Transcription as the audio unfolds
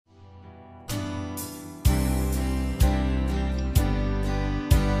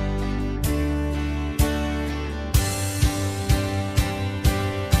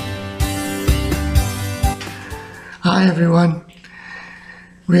Hi everyone.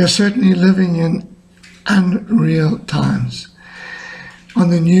 We are certainly living in unreal times. On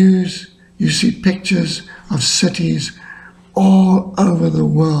the news, you see pictures of cities all over the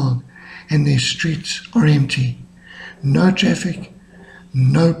world and their streets are empty. No traffic,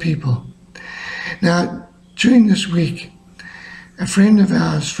 no people. Now, during this week, a friend of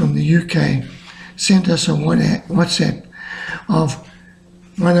ours from the UK sent us a WhatsApp of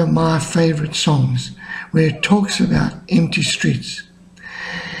one of my favorite songs where it talks about empty streets.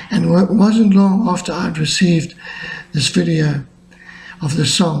 And it wasn't long after I'd received this video of the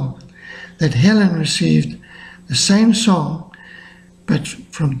song that Helen received the same song but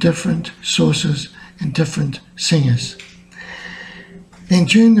from different sources and different singers. Then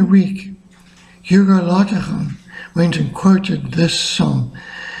during the week, Hugo Latergan went and quoted this song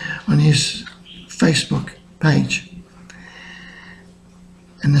on his Facebook page.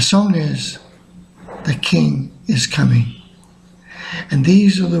 And the song is, "The King is Coming." And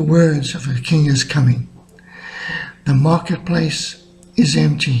these are the words of the King is coming. The marketplace is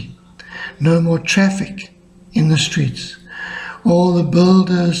empty. No more traffic in the streets. All the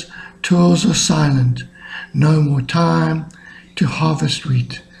builders' tools are silent. No more time to harvest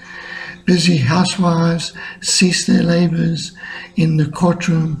wheat. Busy housewives cease their labors. In the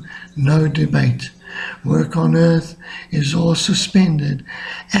courtroom, no debate. Work on earth is all suspended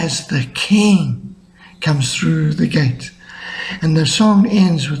as the King comes through the gate. And the song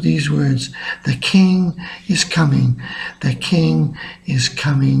ends with these words, "The King is coming. The King is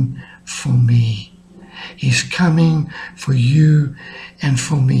coming for me." He's coming for you and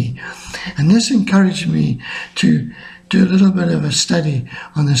for me. And this encouraged me to do a little bit of a study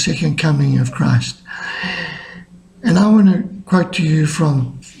on the second coming of Christ. And I want to quote to you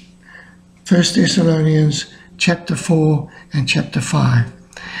from 1 Thessalonians chapter 4 and chapter 5.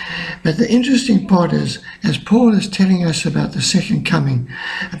 But the interesting part is, as Paul is telling us about the second coming,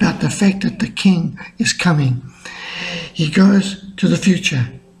 about the fact that the King is coming, he goes to the future,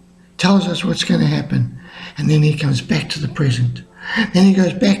 tells us what's going to happen, and then he comes back to the present. Then he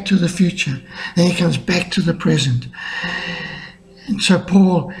goes back to the future, then he comes back to the present. And so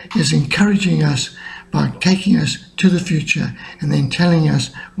Paul is encouraging us by taking us to the future and then telling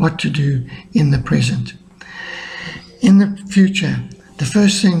us what to do in the present. In the future, the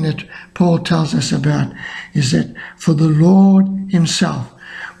first thing that Paul tells us about is that for the Lord himself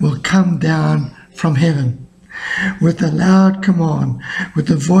will come down from heaven with a loud command, with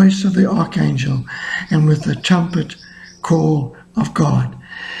the voice of the archangel, and with the trumpet call of God.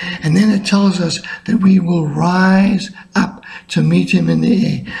 And then it tells us that we will rise up to meet him in the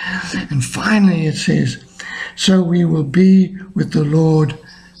air. And finally it says, so we will be with the Lord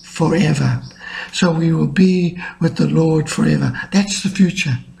forever. So we will be with the Lord forever. That's the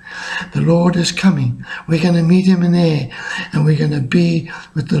future. The Lord is coming. We're going to meet him in the air, and we're going to be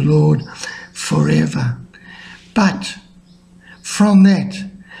with the Lord forever. But from that,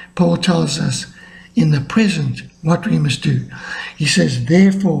 Paul tells us in the present what we must do. He says,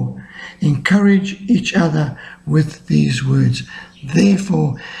 therefore, encourage each other with these words.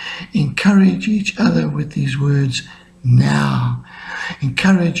 Therefore, encourage each other with these words now.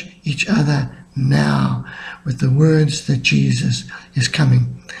 Encourage each other now with the words that Jesus is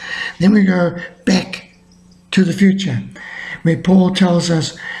coming. Then we go back to the future, where Paul tells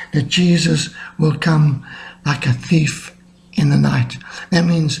us that Jesus will come like a thief in the night. That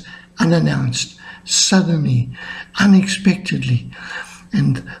means unannounced, suddenly, unexpectedly.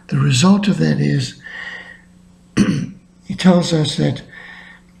 And the result of that is, he tells us that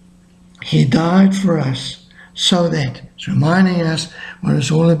he died for us so that, it's reminding us what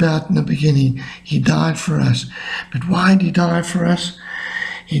it's all about in the beginning. He died for us. But why did he die for us?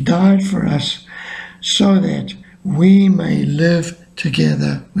 He died for us so that we may live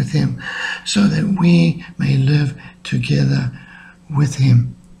together with him. So that we may live together with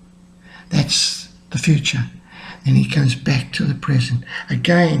him. That's the future. Then he comes back to the present.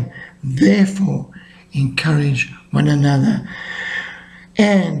 Again, therefore, encourage one another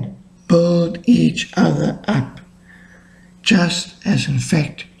and build each other up, just as in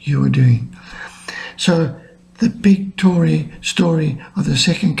fact you are doing. So the big story of the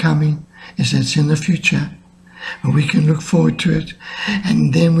second coming is that it's in the future, and we can look forward to it,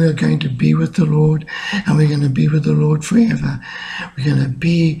 and then we're going to be with the Lord, and we're going to be with the Lord forever. We're going to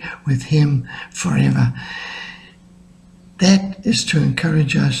be with him forever. That is to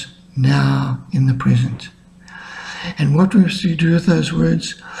encourage us now in the present. And what must we do with those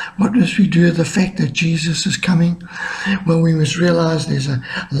words? What must we do with the fact that Jesus is coming? Well, we must realize there's a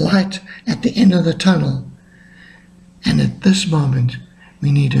light at the end of the tunnel. And at this moment,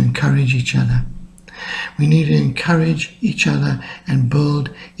 we need to encourage each other. We need to encourage each other and build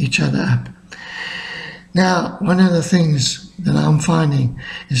each other up. Now, one of the things that I'm finding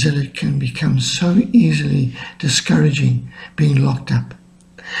is that it can become so easily discouraging being locked up,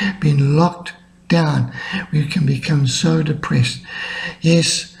 being locked down. We can become so depressed.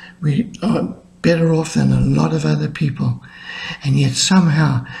 Yes, we are better off than a lot of other people, and yet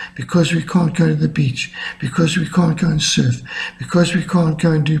somehow, because we can't go to the beach, because we can't go and surf, because we can't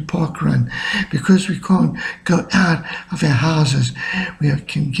go and do park run, because we can't go out of our houses, we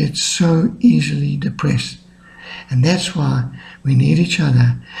can get so easily depressed. And that's why we need each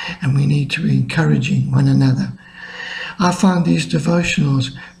other, and we need to be encouraging one another. I find these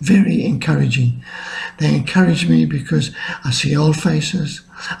devotionals very encouraging. They encourage me because I see old faces,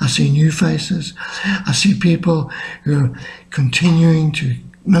 I see new faces, I see people who are continuing to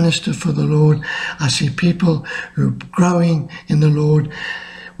minister for the Lord. I see people who are growing in the Lord.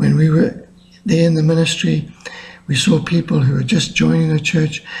 When we were there in the ministry, we saw people who were just joining the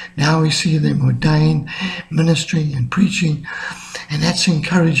church. Now we see them ordained, ministering and preaching, and that's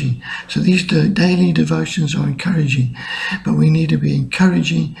encouraging. So these daily devotions are encouraging, but we need to be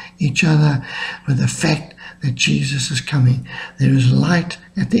encouraging each other with the fact that Jesus is coming. There is light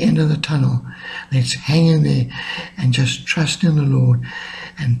at the end of the tunnel. Let's hang in there and just trust in the Lord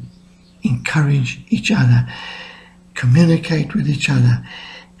and encourage each other, communicate with each other,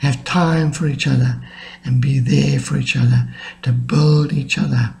 have time for each other, and be there for each other to build each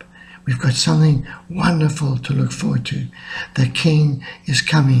other up. We've got something wonderful to look forward to. The King is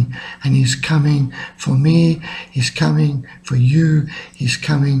coming, and He's coming for me, He's coming for you, He's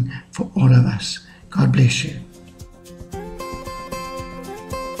coming for all of us. God bless you.